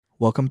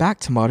Welcome back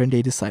to Modern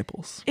Day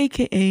Disciples,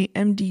 aka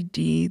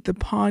MDD, the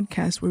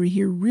podcast where we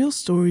hear real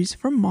stories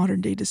from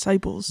modern day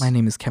disciples. My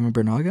name is Kevin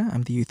Bernaga.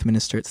 I'm the youth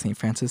minister at St.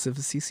 Francis of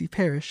Assisi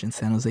Parish in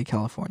San Jose,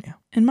 California.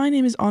 And my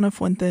name is Ana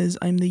Fuentes.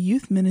 I'm the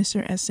youth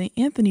minister at St.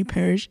 Anthony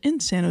Parish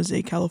in San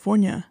Jose,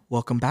 California.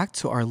 Welcome back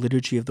to our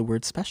Liturgy of the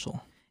Word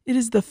special. It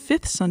is the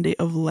fifth Sunday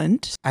of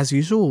Lent. As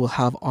usual, we'll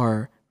have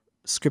our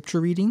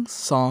scripture readings,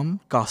 psalm,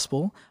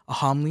 gospel, a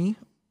homily,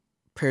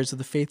 prayers of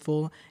the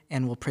faithful,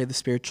 and we'll pray the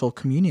spiritual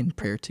communion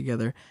prayer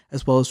together,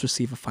 as well as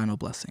receive a final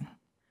blessing.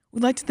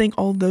 We'd like to thank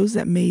all those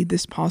that made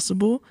this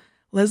possible: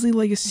 Leslie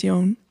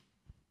Legacion,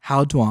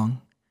 Hao Duong,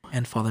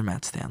 and Father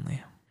Matt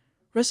Stanley.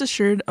 Rest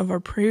assured of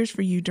our prayers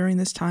for you during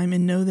this time,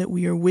 and know that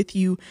we are with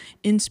you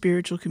in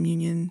spiritual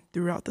communion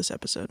throughout this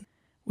episode.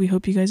 We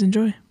hope you guys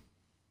enjoy.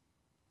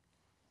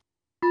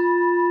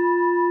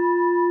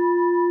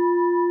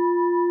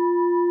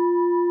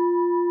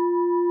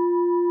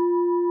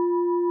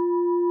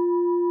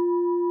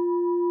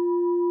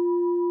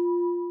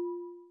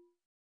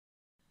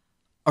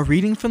 A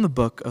reading from the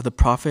book of the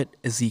prophet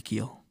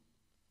Ezekiel.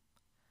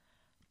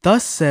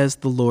 Thus says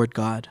the Lord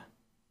God,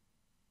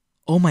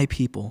 O my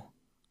people,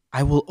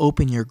 I will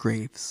open your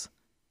graves,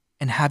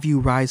 and have you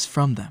rise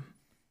from them,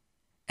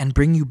 and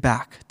bring you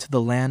back to the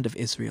land of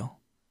Israel.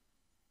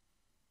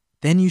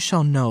 Then you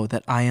shall know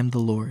that I am the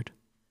Lord,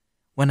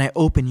 when I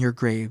open your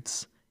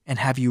graves, and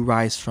have you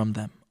rise from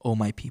them, O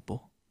my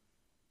people.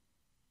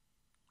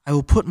 I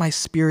will put my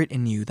spirit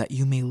in you that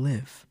you may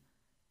live,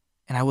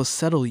 and I will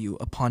settle you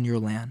upon your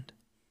land.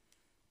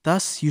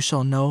 Thus you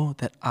shall know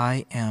that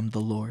I am the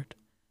Lord.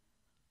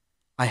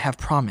 I have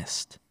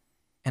promised,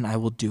 and I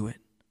will do it,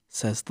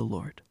 says the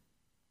Lord.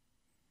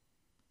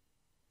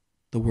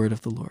 The word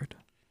of the Lord.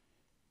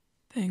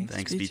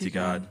 Thanks be to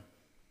God.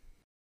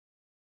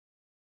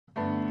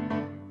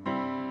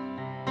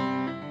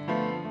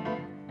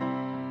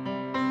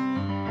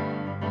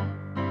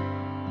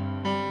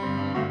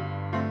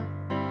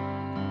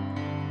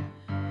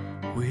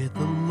 With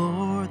the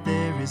Lord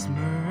there is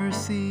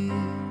mercy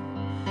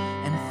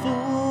and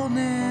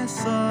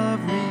fullness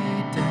of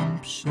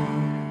redemption.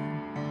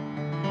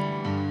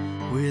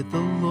 With the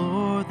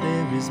Lord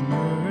there is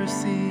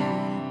mercy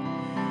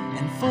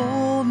and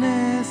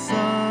fullness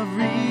of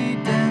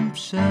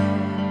redemption.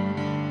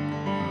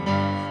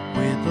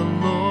 With the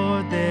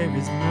Lord there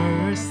is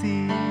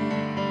mercy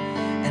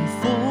and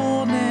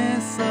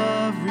fullness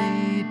of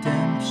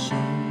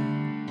redemption.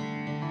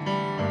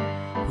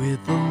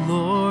 With the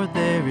Lord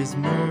there is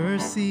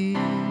mercy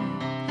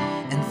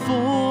and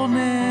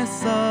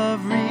fullness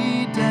of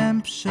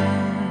redemption.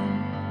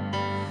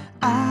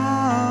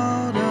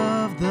 Out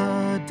of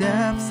the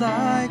depths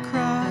I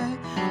cry,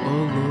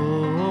 O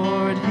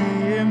Lord,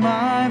 hear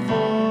my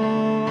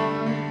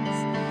voice,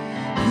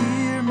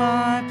 hear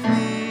my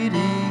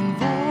pleading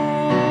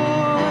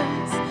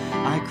voice.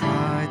 I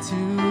cry to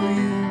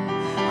you,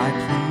 I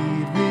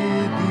plead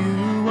with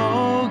you,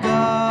 O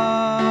God.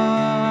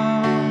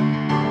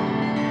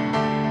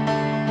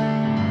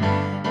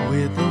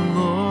 With the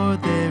Lord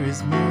there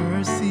is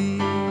mercy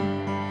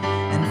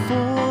and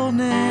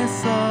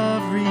fullness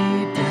of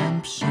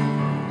redemption.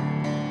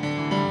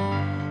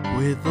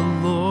 With the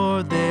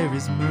Lord there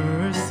is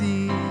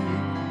mercy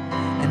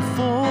and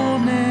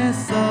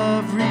fullness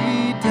of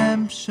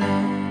redemption.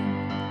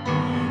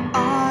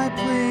 I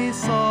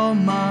place all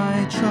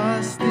my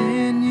trust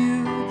in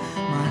you,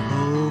 my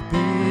hope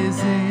is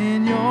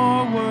in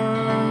your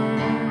word.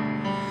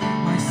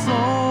 My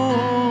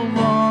soul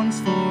longs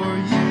for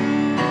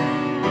you,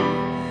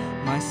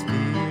 my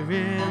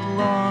spirit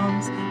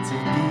longs to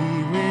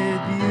be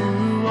with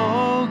you,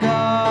 O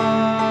God.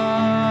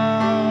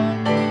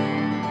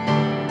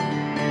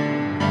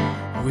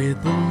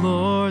 With the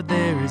Lord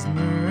there is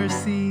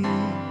mercy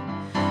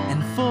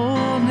and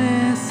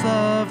fullness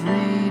of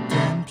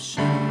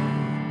redemption.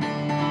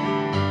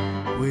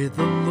 With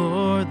the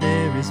Lord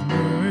there is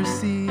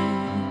mercy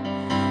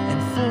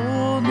and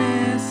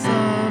fullness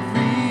of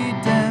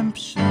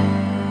redemption.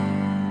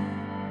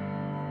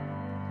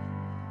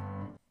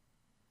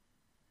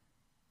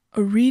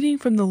 A reading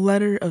from the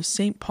letter of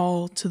St.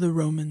 Paul to the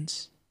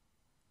Romans.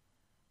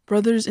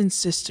 Brothers and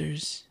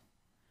sisters,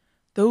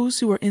 those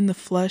who are in the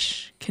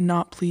flesh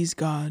cannot please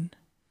God,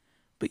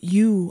 but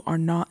you are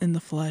not in the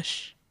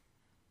flesh.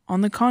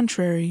 On the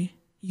contrary,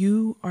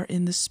 you are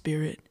in the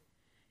Spirit,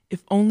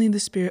 if only the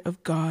Spirit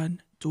of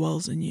God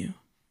dwells in you.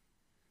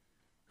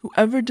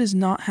 Whoever does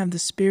not have the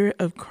Spirit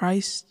of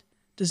Christ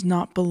does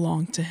not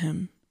belong to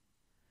him.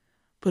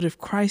 But if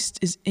Christ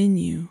is in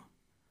you,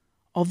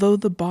 although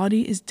the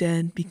body is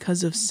dead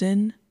because of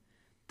sin,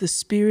 the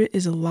Spirit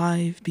is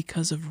alive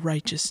because of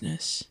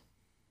righteousness.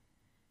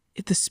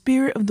 If the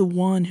Spirit of the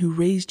one who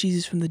raised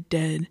Jesus from the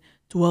dead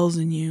dwells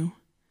in you,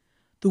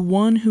 the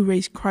one who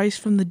raised Christ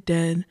from the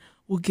dead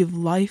will give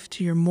life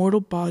to your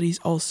mortal bodies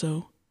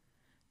also,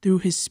 through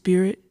his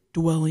Spirit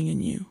dwelling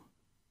in you.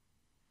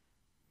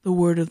 The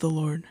word of the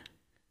Lord.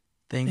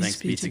 Thanks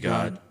be to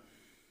God.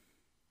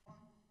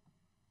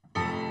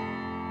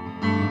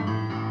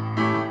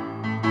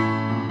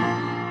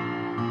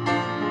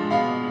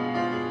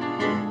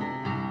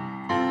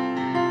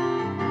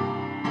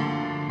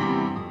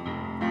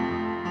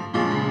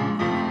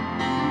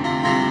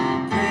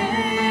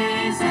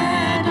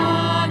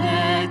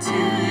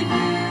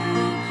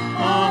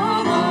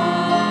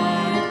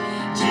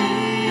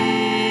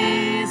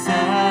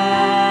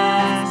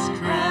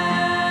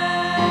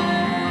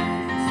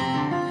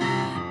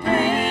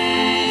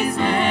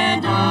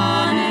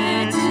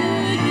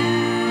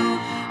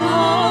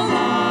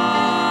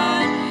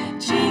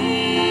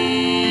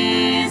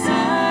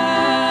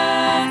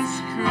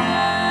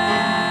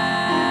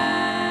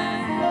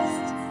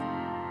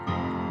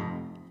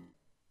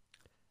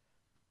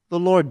 The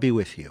Lord be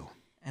with you.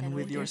 And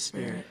with your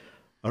spirit.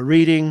 A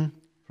reading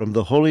from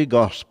the Holy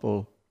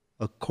Gospel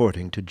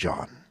according to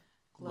John.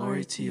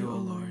 Glory to you, O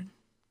Lord.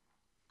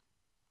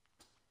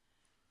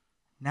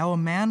 Now a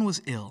man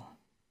was ill,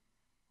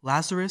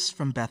 Lazarus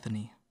from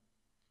Bethany,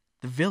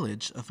 the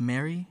village of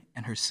Mary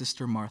and her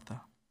sister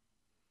Martha.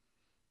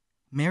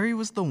 Mary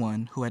was the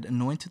one who had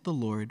anointed the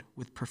Lord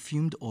with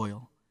perfumed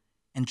oil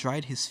and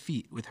dried his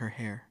feet with her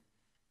hair.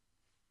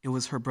 It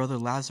was her brother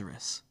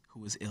Lazarus who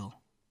was ill.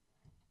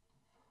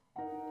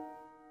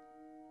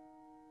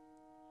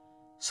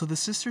 So the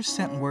sisters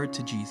sent word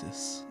to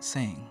Jesus,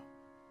 saying,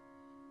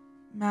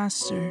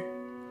 Master,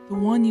 the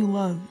one you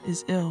love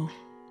is ill.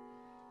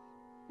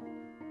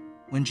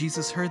 When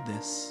Jesus heard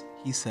this,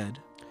 he said,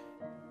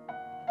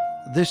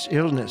 This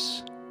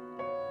illness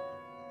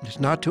is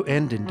not to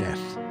end in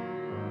death,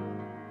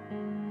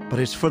 but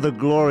is for the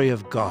glory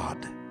of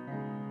God,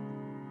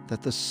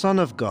 that the Son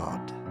of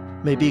God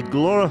may be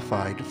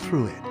glorified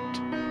through it.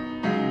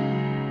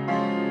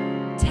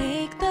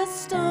 Take the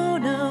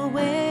stone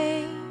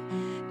away.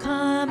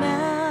 Come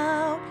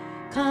out,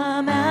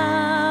 come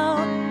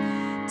out.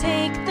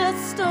 Take the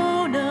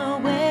stone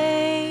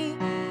away.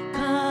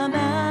 Come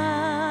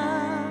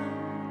out.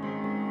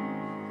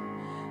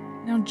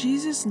 Now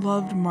Jesus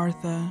loved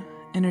Martha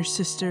and her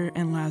sister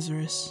and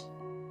Lazarus.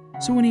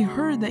 So when he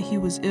heard that he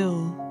was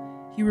ill,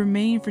 he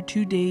remained for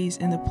 2 days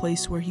in the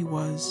place where he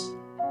was.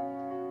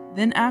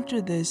 Then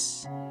after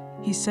this,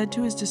 he said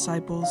to his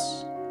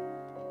disciples,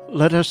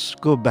 Let us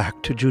go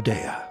back to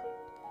Judea.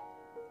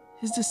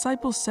 His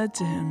disciples said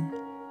to him,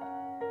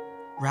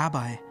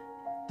 Rabbi,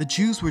 the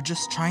Jews were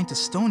just trying to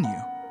stone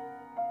you,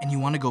 and you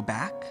want to go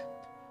back?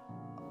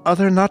 Are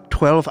there not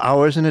 12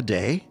 hours in a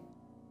day?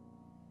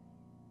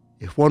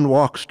 If one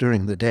walks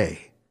during the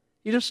day,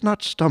 he does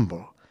not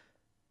stumble,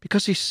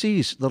 because he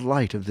sees the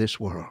light of this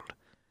world.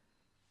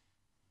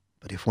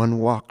 But if one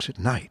walks at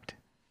night,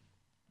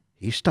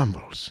 he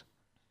stumbles,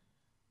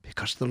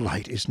 because the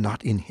light is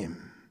not in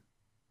him.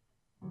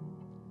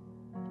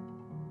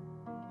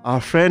 Our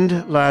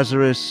friend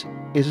Lazarus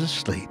is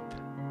asleep,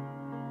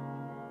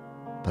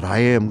 but I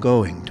am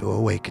going to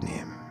awaken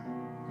him.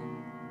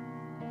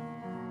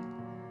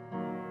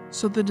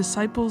 So the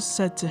disciples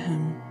said to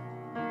him,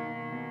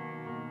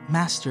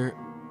 Master,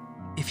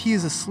 if he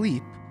is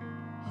asleep,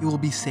 he will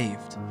be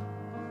saved.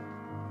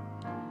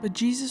 But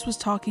Jesus was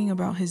talking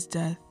about his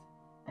death,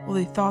 while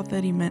they thought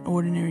that he meant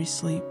ordinary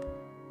sleep.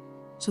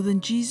 So then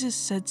Jesus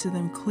said to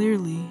them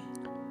clearly,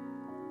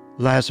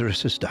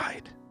 Lazarus has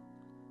died,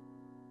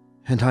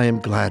 and I am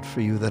glad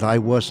for you that I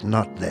was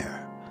not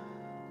there,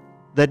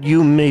 that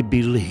you may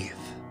believe.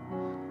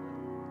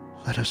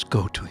 Let us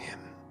go to him.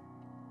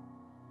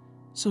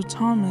 So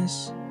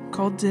Thomas,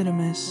 called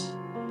Didymus,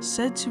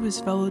 said to his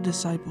fellow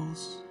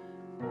disciples,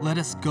 Let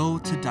us go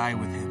to die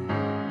with him.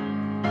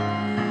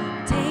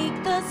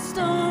 Take the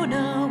stone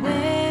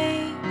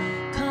away.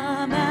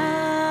 Come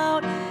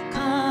out,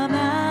 come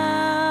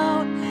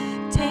out.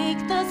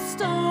 Take the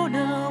stone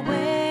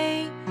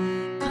away.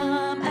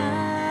 Come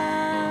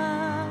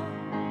out.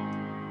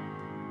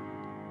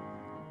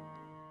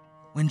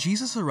 When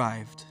Jesus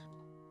arrived,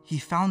 he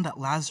found that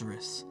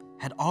Lazarus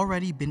had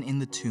already been in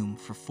the tomb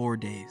for 4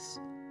 days.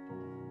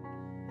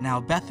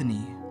 Now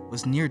Bethany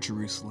was near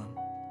Jerusalem,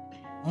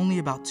 only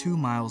about 2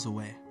 miles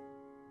away.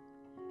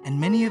 And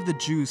many of the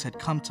Jews had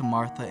come to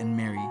Martha and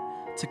Mary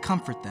to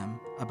comfort them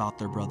about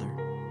their brother.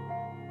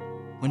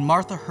 When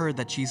Martha heard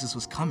that Jesus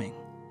was coming,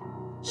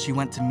 she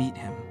went to meet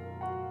him.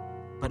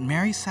 But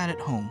Mary sat at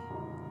home.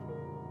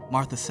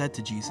 Martha said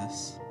to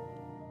Jesus,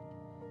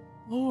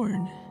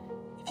 Lord,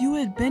 if you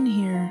had been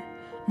here,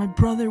 my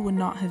brother would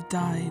not have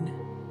died.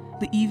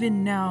 But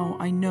even now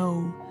I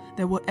know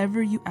that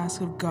whatever you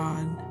ask of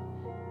God,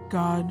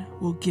 God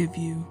will give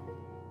you.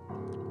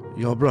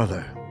 Your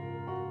brother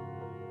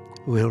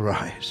will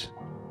rise.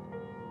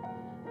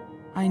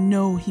 I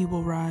know he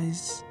will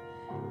rise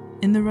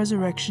in the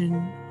resurrection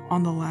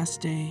on the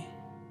last day.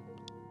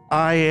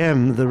 I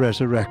am the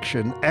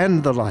resurrection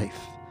and the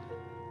life.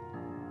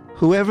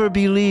 Whoever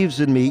believes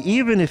in me,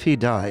 even if he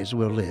dies,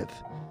 will live.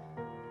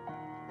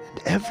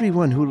 And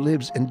everyone who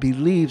lives and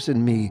believes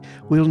in me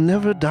will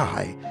never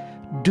die.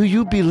 Do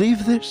you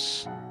believe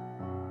this?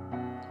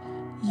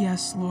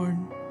 Yes, Lord.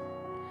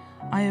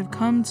 I have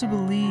come to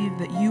believe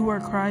that you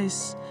are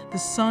Christ, the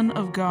Son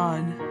of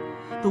God,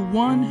 the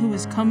one who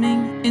is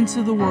coming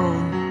into the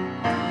world.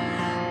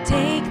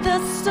 Take the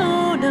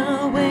stone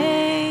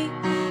away.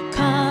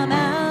 Come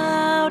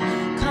out,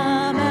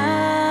 come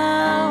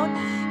out.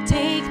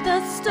 Take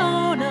the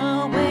stone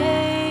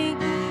away.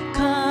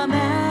 Come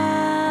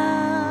out.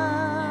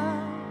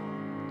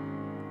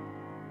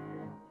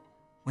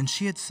 When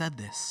she had said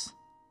this,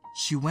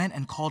 she went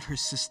and called her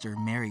sister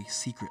Mary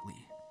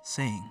secretly,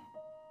 saying,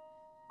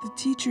 The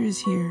teacher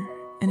is here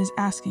and is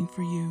asking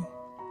for you.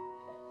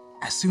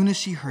 As soon as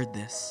she heard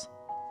this,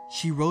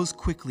 she rose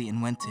quickly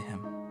and went to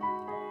him.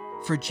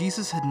 For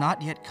Jesus had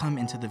not yet come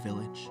into the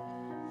village,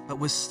 but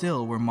was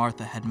still where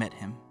Martha had met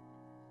him.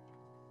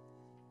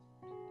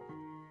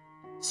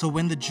 So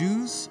when the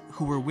Jews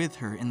who were with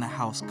her in the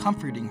house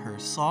comforting her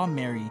saw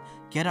Mary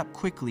get up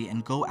quickly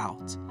and go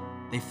out,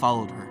 they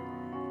followed her,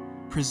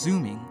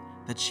 presuming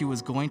that she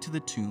was going to the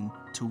tomb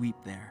to weep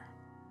there.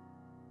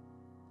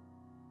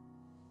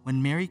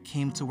 When Mary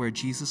came to where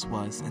Jesus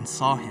was and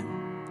saw him,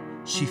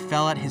 she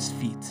fell at his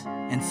feet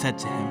and said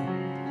to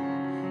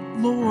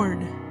him,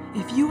 Lord,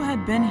 if you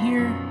had been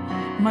here,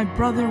 my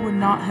brother would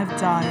not have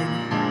died.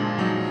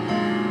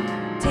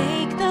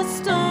 Take the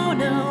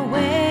stone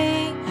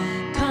away.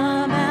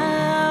 Come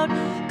out,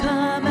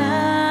 come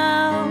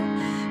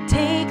out.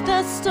 Take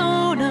the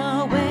stone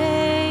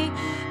away.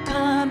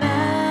 Come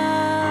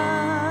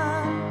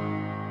out.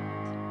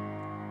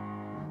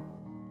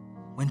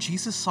 When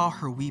Jesus saw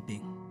her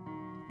weeping,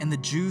 and the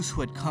Jews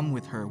who had come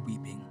with her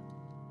weeping,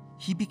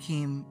 he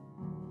became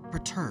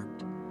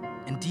perturbed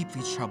and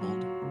deeply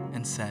troubled,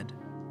 and said,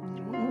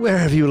 Where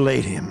have you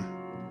laid him?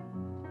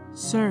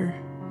 Sir,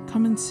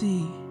 come and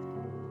see.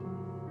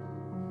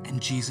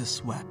 And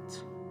Jesus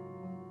wept.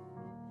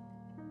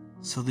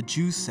 So the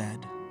Jews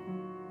said,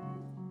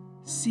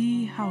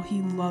 See how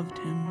he loved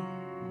him.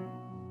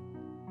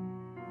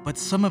 but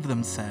some of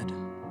them said,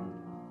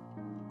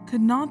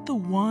 Could not the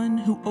one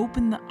who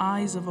opened the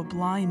eyes of a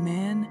blind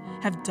man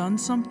have done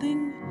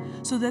something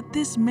so that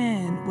this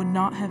man would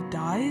not have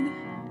died?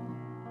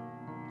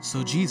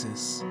 So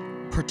Jesus,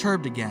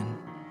 perturbed again,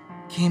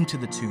 came to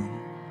the tomb.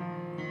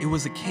 It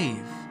was a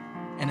cave,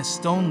 and a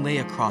stone lay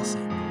across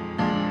it.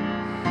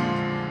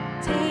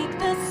 Take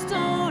the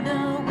stone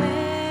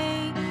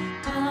away.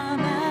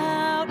 Come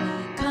out,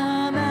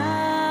 come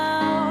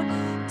out.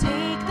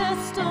 Take the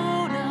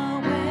stone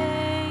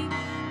away.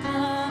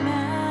 Come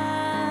out.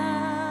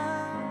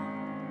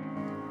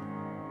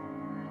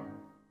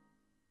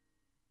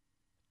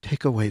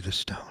 Take away the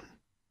stone.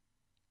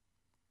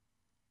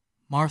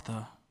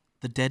 Martha,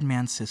 the dead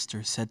man's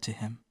sister, said to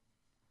him,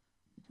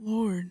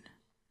 Lord,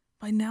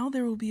 by now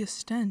there will be a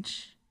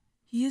stench.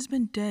 He has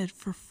been dead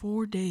for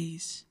 4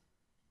 days.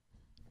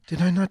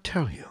 Did I not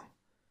tell you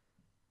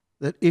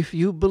that if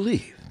you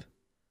believe,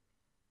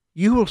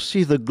 you will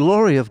see the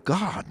glory of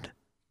God?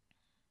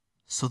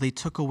 So they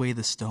took away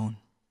the stone.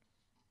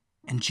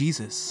 And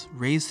Jesus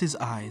raised his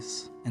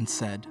eyes and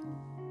said,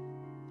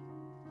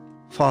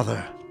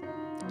 Father,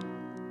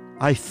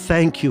 I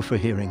thank you for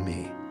hearing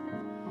me.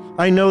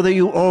 I know that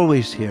you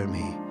always hear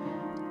me.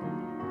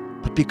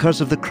 But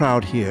because of the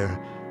crowd here,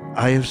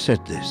 I have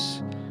said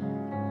this,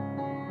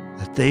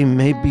 that they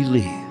may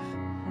believe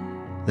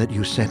that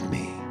you sent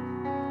me.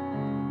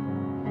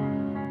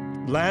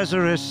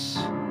 Lazarus,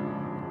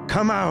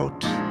 come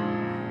out.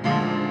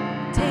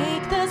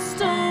 Take the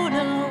stone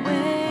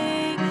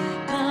away.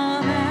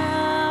 Come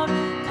out,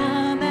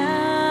 come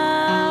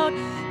out.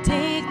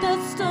 Take the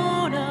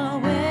stone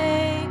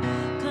away.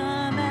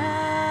 Come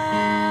out.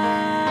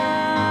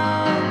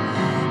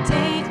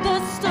 Take the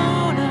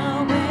stone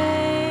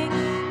away.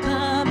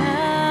 Come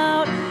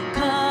out,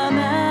 come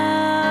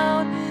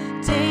out.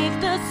 Take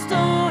the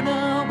stone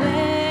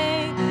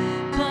away.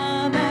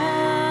 Come out.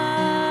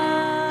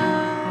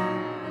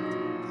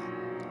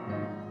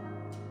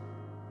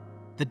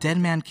 The dead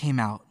man came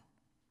out,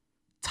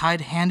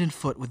 tied hand and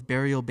foot with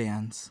burial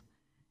bands,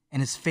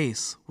 and his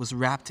face was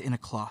wrapped in a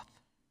cloth.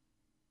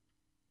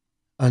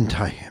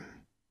 Untie him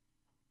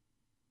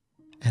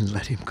and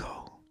let him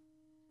go.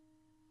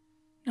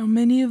 Now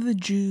many of the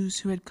Jews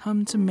who had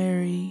come to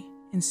Mary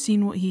and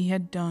seen what he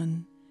had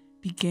done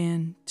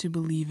began to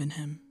believe in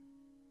him.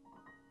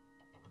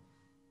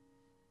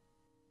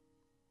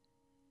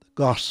 The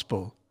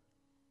Gospel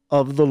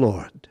of the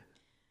Lord.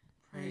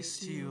 Praise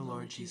to you,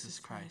 Lord Jesus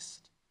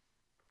Christ.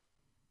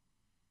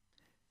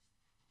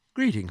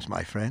 Greetings,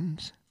 my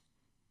friends.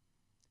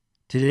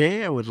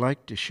 Today I would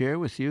like to share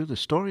with you the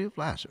story of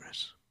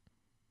Lazarus.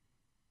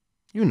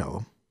 You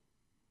know,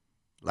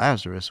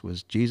 Lazarus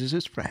was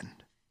Jesus'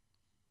 friend,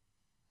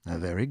 a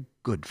very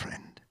good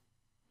friend.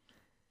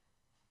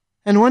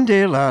 And one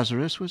day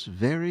Lazarus was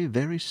very,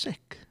 very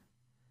sick.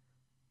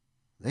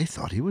 They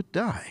thought he would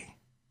die.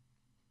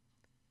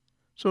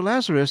 So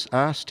Lazarus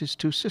asked his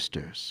two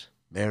sisters,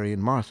 Mary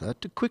and Martha,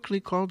 to quickly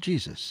call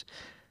Jesus.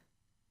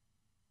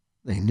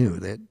 They knew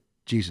that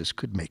Jesus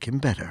could make him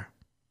better.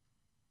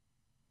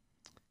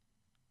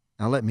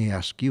 Now let me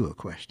ask you a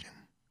question.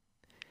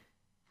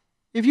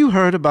 If you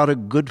heard about a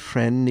good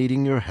friend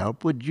needing your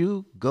help, would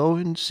you go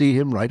and see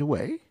him right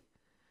away?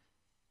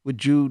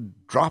 Would you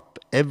drop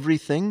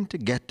everything to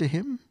get to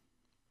him?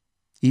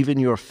 Even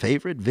your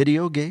favorite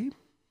video game?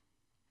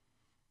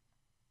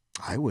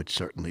 I would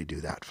certainly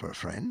do that for a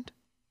friend.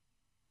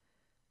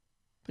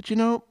 But you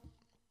know,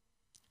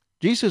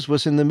 Jesus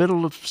was in the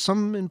middle of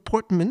some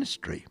important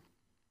ministry,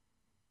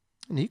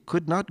 and he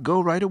could not go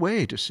right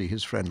away to see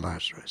his friend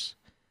Lazarus.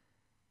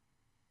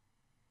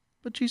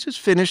 But Jesus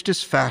finished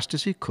as fast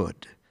as he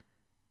could,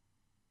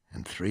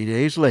 and 3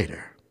 days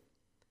later,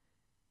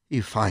 he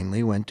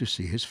finally went to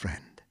see his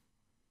friend.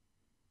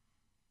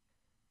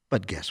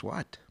 But guess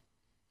what?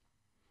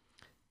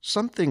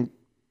 Something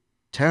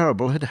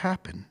terrible had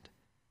happened.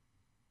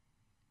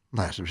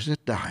 Lazarus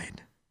had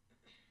died.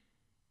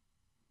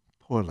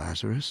 Poor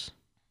Lazarus.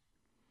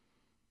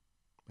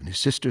 When his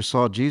sisters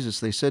saw Jesus,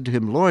 they said to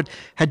him, "Lord,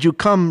 had you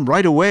come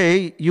right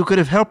away, you could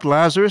have helped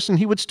Lazarus and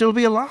he would still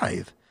be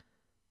alive."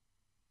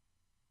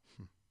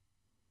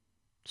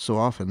 So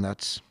often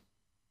that's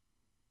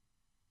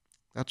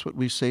what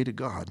we say to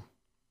God.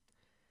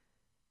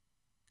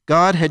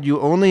 God, had you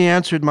only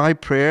answered my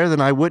prayer, then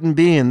I wouldn't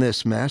be in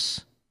this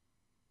mess.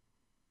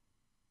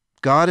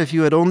 God, if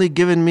you had only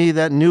given me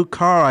that new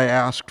car I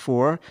asked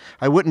for,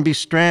 I wouldn't be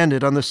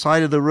stranded on the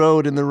side of the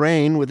road in the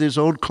rain with his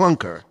old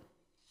clunker.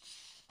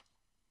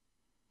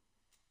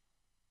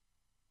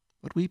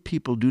 What we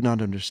people do not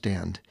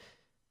understand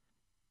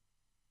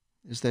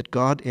is that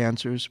God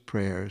answers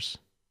prayers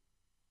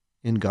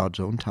in God's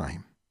own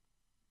time.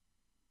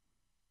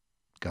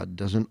 God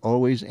doesn't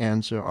always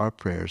answer our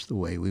prayers the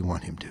way we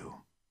want him to.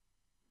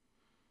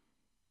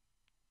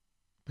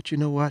 But you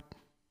know what?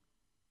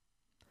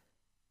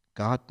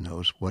 God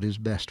knows what is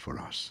best for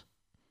us.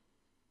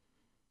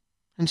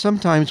 And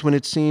sometimes when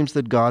it seems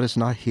that God is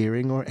not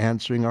hearing or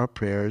answering our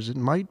prayers, it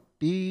might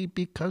be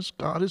because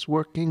God is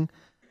working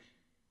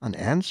on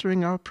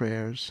answering our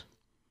prayers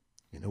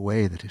in a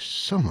way that is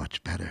so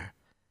much better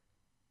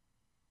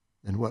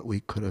than what we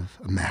could have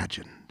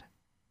imagined.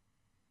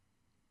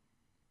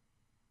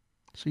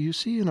 So you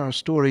see, in our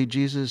story,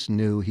 Jesus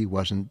knew he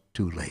wasn't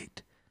too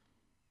late.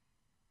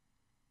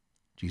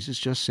 Jesus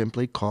just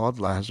simply called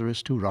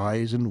Lazarus to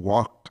rise and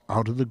walk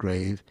out of the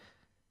grave,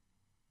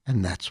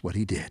 and that's what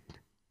he did.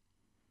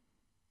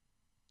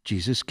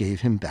 Jesus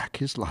gave him back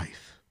his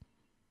life,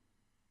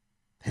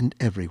 and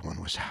everyone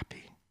was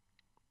happy.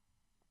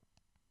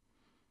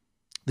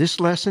 This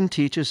lesson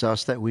teaches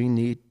us that we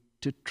need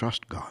to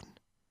trust God,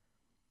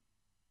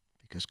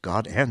 because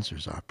God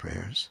answers our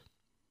prayers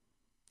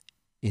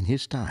in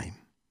his time.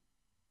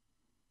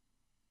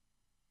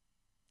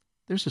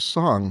 There's a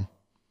song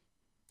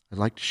I'd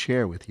like to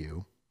share with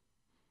you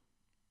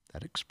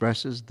that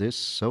expresses this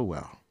so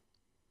well.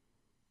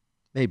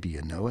 Maybe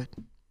you know it.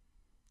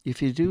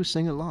 If you do,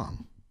 sing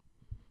along.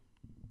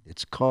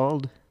 It's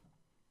called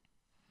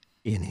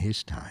In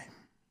His Time.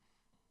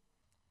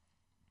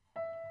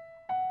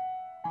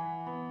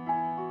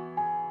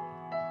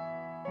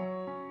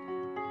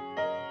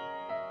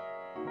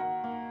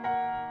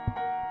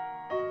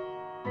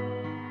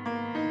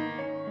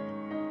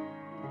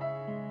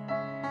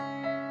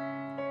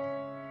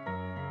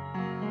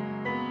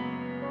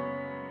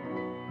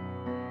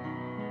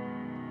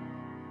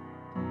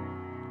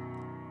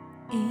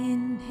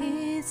 In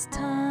his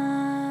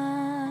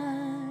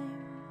time,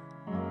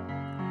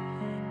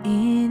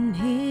 in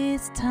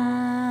his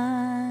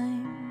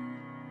time,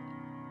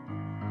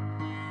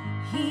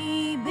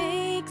 he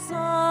makes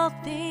all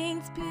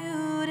things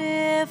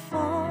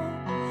beautiful.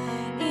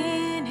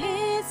 In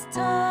his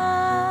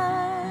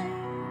time,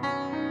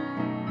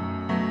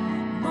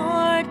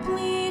 Lord,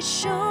 please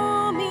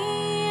show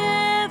me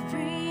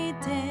every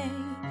day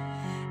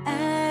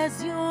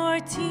as you're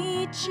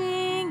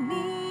teaching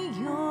me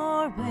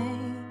your way,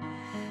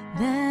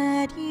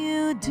 that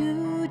you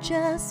do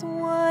just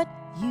what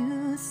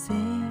you say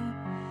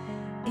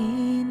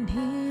in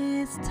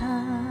his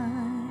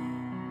time.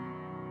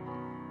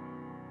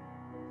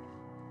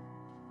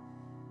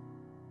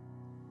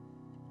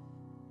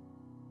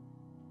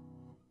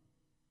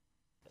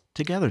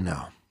 Together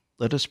now,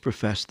 let us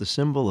profess the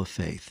symbol of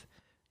faith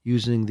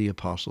using the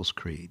Apostles'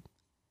 Creed.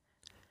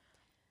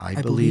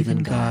 I believe in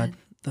God,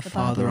 the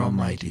Father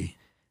Almighty,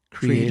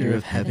 creator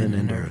of heaven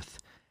and earth,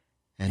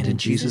 and in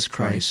Jesus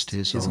Christ,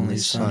 his only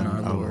Son,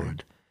 our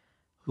Lord,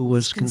 who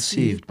was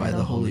conceived by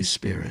the Holy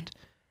Spirit,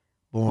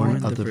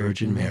 born of the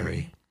Virgin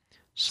Mary,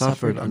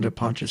 suffered under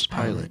Pontius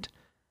Pilate,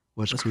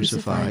 was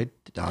crucified,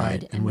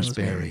 died, and was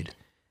buried.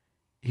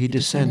 He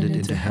descended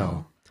into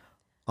hell.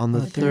 On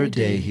the third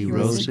day he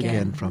rose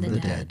again from the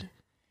dead.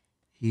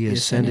 He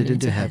ascended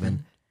into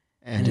heaven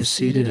and is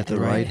seated at the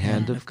right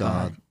hand of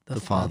God, the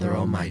Father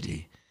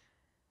Almighty.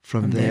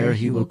 From there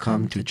he will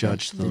come to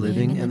judge the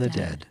living and the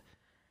dead.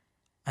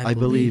 I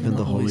believe in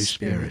the Holy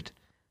Spirit,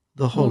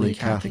 the Holy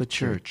Catholic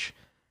Church,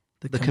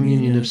 the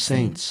communion of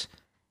saints,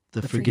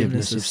 the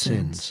forgiveness of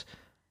sins,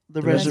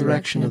 the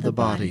resurrection of the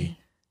body,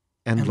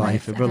 and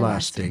life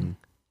everlasting.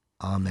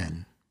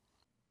 Amen.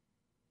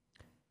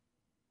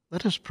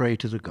 Let us pray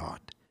to the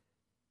God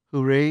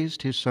who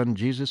raised his Son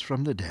Jesus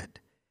from the dead,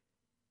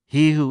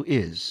 he who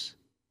is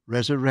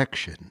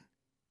resurrection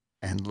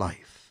and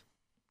life.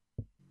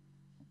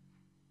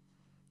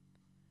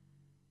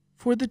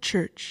 For the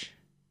Church,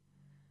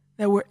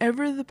 that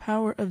wherever the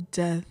power of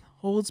death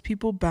holds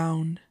people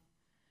bound,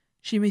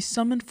 she may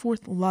summon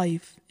forth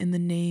life in the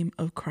name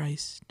of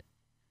Christ.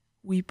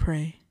 We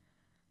pray.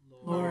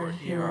 Lord,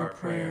 hear our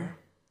prayer.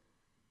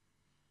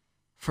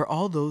 For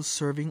all those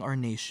serving our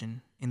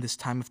nation in this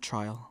time of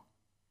trial,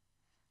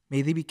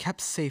 may they be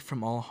kept safe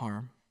from all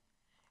harm,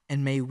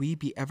 and may we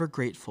be ever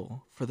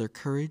grateful for their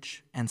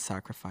courage and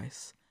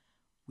sacrifice.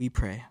 We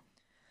pray.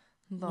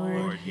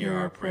 Lord, hear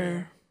our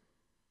prayer.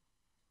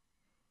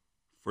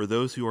 For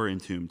those who are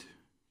entombed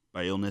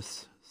by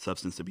illness,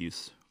 substance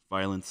abuse,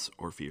 violence,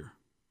 or fear,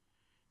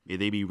 may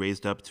they be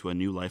raised up to a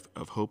new life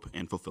of hope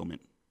and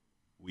fulfillment.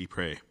 We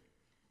pray.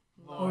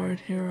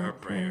 Lord, hear our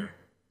prayer.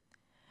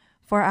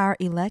 For our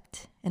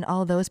elect and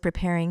all those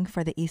preparing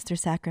for the Easter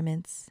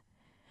sacraments,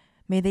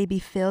 may they be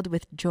filled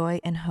with joy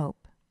and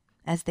hope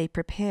as they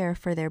prepare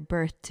for their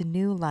birth to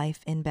new life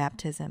in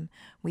baptism,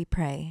 we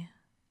pray.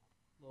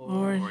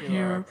 Lord,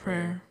 hear our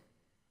prayer.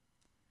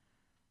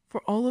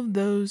 For all of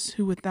those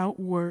who without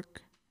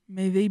work,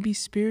 may they be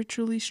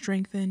spiritually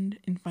strengthened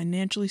and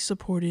financially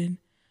supported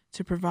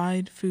to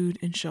provide food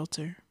and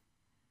shelter,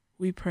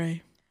 we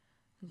pray.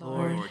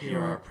 Lord, hear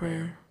our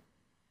prayer.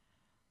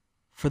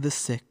 For the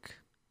sick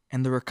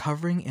and the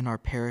recovering in our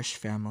parish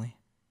family,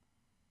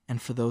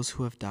 and for those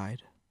who have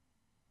died,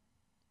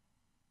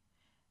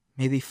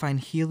 may they find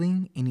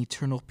healing in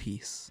eternal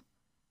peace,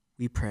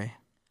 we pray.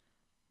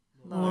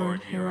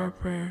 Lord, hear our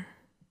prayer.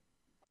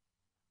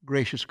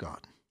 Gracious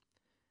God,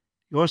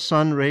 your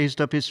Son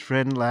raised up his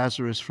friend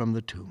Lazarus from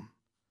the tomb.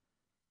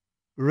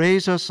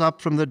 Raise us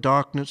up from the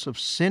darkness of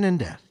sin and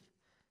death,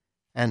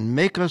 and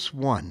make us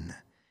one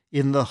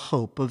in the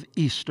hope of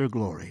Easter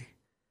glory.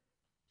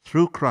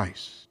 Through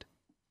Christ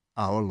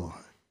our Lord.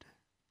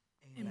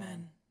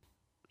 Amen.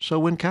 So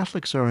when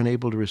Catholics are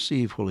unable to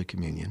receive Holy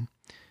Communion,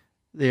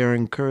 they are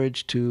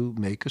encouraged to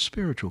make a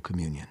spiritual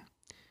communion.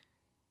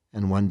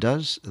 And one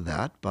does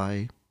that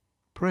by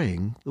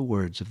praying the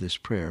words of this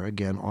prayer,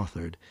 again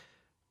authored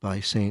by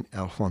St.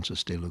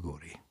 Alphonsus de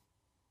Liguori.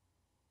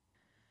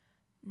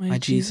 My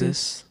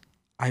Jesus,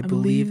 I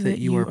believe that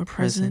you are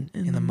present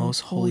in the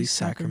most holy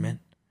sacrament.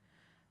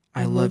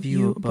 I love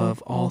you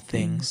above all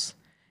things,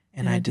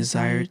 and I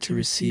desire to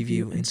receive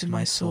you into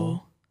my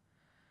soul.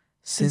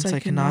 Since I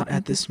cannot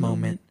at this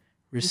moment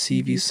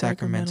receive you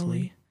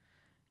sacramentally,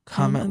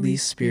 come at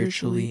least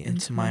spiritually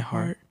into my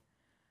heart.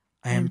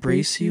 I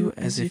embrace you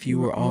as if you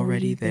were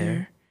already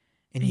there,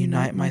 and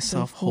unite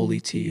myself wholly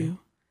to you.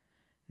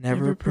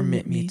 Never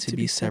permit me to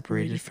be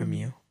separated from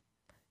you.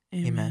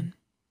 Amen.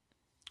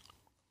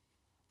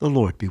 The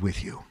Lord be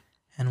with you.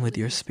 And with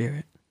your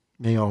spirit.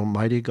 May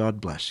Almighty God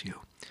bless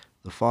you,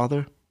 the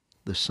Father,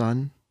 the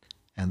Son,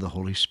 and the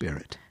Holy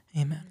Spirit.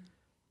 Amen.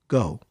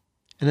 Go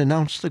and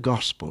announce the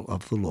gospel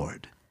of the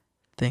Lord.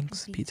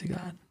 Thanks be to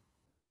God.